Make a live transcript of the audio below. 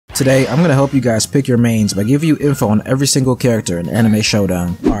Today, I'm gonna help you guys pick your mains by giving you info on every single character in Anime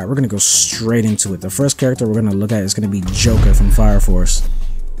Showdown. Alright, we're gonna go straight into it. The first character we're gonna look at is gonna be Joker from Fire Force.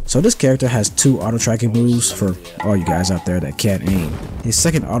 So this character has 2 auto-tracking moves for all you guys out there that can't aim. His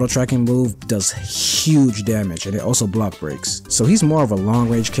second auto-tracking move does huge damage and it also block breaks. So he's more of a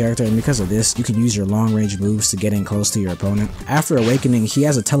long-range character, and because of this, you can use your long-range moves to get in close to your opponent. After awakening, he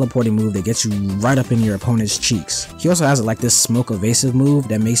has a teleporting move that gets you right up in your opponent's cheeks. He also has like this smoke evasive move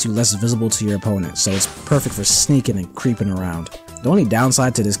that makes you less visible to your opponent, so it's perfect for sneaking and creeping around. The only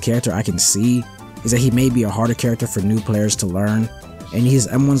downside to this character I can see is that he may be a harder character for new players to learn, and his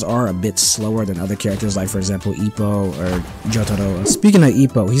M1s are a bit slower than other characters like, for example, Ippo or Jotaro. Speaking of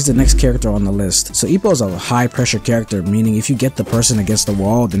Ippo, he's the next character on the list. So Ippo is a high pressure character, meaning if you get the person against the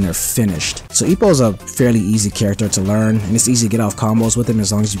wall, then they're finished. So Ippo is a fairly easy character to learn, and it's easy to get off combos with him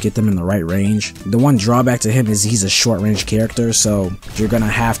as long as you get them in the right range. The one drawback to him is he's a short range character, so you're gonna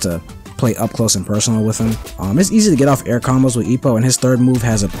have to play up close and personal with him. It's easy to get off air combos with Ippo, and his third move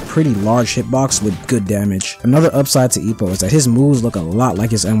has a pretty large hitbox with good damage. Another upside to Ippo is that his moves look a lot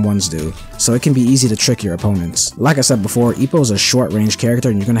like his M1s do, so it can be easy to trick your opponents. Like I said before, Ippo is a short range character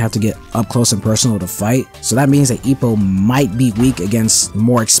and you're gonna have to get up close and personal to fight, so that means that Ippo might be weak against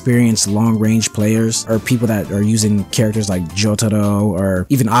more experienced long range players or people that are using characters like Jotaro or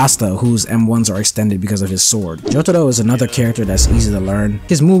even Asta, whose M1s are extended because of his sword. Jotaro is another character that's easy to learn.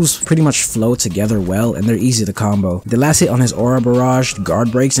 His moves pretty much flow together well and they're easy to combo. The last hit on his aura barrage guard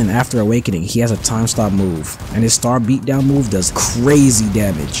breaks, and after awakening he has a time stop move, and his star beatdown move does crazy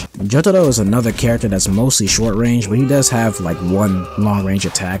damage. Jotaro is another character that's mostly short range, but he does have like one long range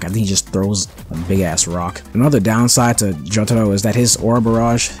attack. I think he just throws a big ass rock. Another downside to Jotaro is that his aura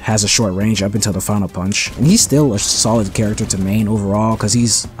barrage has a short range up until the final punch, and he's still a solid character to main overall because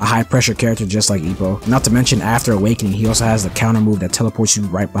he's a high pressure character just like Ippo. Not to mention, after awakening he also has the counter move that teleports you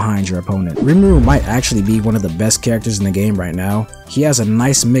right behind your opponent. Rimuru might actually be one of the best characters in the game right now. He has a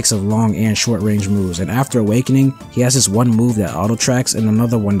nice mix of long and short range moves, and after awakening he has this one move that auto tracks and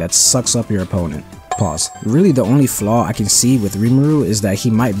another one that sucks up your opponent. Pause. Really, the only flaw I can see with Rimuru is that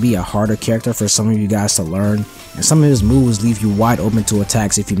he might be a harder character for some of you guys to learn, and some of his moves leave you wide open to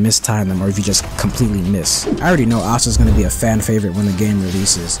attacks if you mistime them or if you just completely miss. I already know Asta's going to be a fan favorite when the game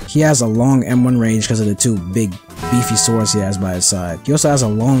releases. He has a long M1 range because of the 2 big beefy swords he has by his side. He also has a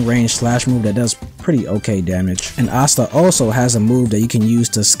long range slash move that does pretty okay damage, and Asta also has a move that you can use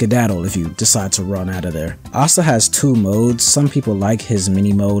to skedaddle if you decide to run out of there. Asta has 2 modes. Some people like his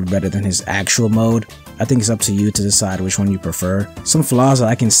mini mode better than his actual mode. I think it's up to you to decide which one you prefer. Some flaws that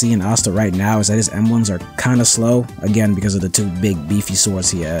I can see in Asta right now is that his M1s are kinda slow, again because of the 2 big beefy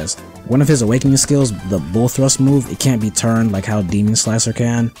swords he has. One of his awakening skills, the bull thrust move, it can't be turned like how Demon Slicer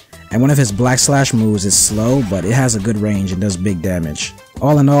can. And one of his black slash moves is slow, but it has a good range and does big damage.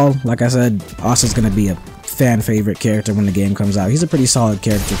 All in all, like I said, Asta's gonna be a fan favorite character when the game comes out. He's a pretty solid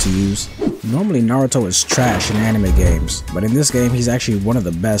character to use. Normally Naruto is trash in anime games, but in this game he's actually one of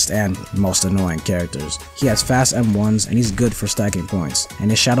the best and most annoying characters. He has fast M1s and he's good for stacking points, and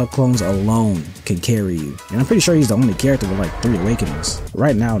his shadow clones alone can carry you. And I'm pretty sure he's the only character with like 3 awakenings.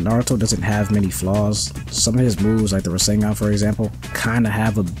 Right now Naruto doesn't have many flaws. Some of his moves, like the Rasengan for example, kinda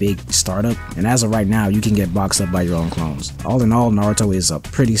have a big startup, and as of right now you can get boxed up by your own clones. All in all, Naruto is a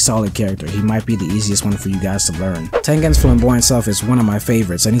pretty solid character. He might be the easiest one for you guys to learn. Tengen's flamboyant self is one of my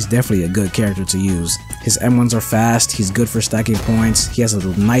favorites, and he's definitely a good character to use. His M1s are fast, he's good for stacking points, he has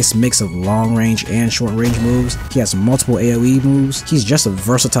a nice mix of long range and short range moves, he has multiple AoE moves, he's just a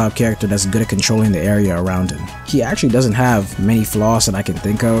versatile character that's good at controlling the area around him. He actually doesn't have many flaws that I can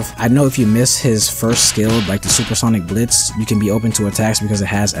think of. I know if you miss his first skill, like the Supersonic Blitz, you can be open to attacks because it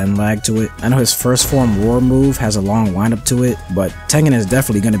has end lag to it. I know his first form Roar move has a long windup to it, but Tengen is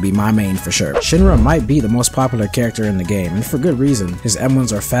definitely going to be my main for sure. Shinra might be the most popular character in the game, and for good reason. His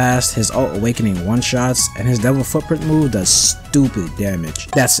M1s are fast, his ult awakening one-shots, and his Devil Footprint move does stupid damage.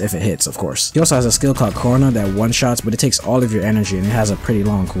 That's if it hits, of course. He also has a skill called Corner that one-shots, but it takes all of your energy and it has a pretty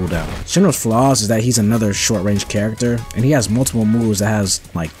long cooldown. Shinra's flaws is that he's another short-range character, and he has multiple moves that has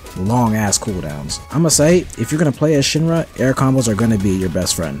like long-ass cooldowns. I'ma say, if you're gonna play as Shinra, air combos are gonna be your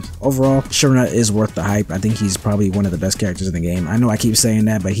best friend. Overall, Shinra is worth the hype. I think he's probably one of the best characters in the game. I know I keep saying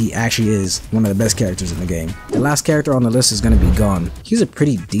that, but he actually is one of the best characters in the game. The last character on the list is gonna be Gon. He's a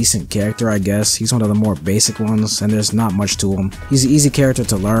pretty decent character, I guess. He's one of the more basic ones, and there's not much to him. He's an easy character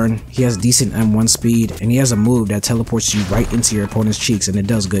to learn. He has decent M1 speed, and he has a move that teleports you right into your opponent's cheeks, and it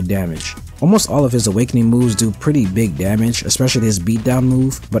does good damage. Almost all of his awakening moves do pretty big damage, especially his beatdown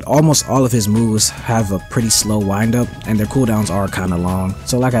move, but almost all of his moves have a pretty slow windup and their cooldowns are kinda long.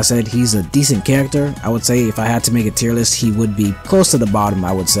 So like I said, he's a decent character. I would say if I had to make a tier list, he would be close to the bottom,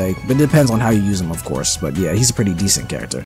 I would say, but it depends on how you use him, of course. But yeah, he's a pretty decent character.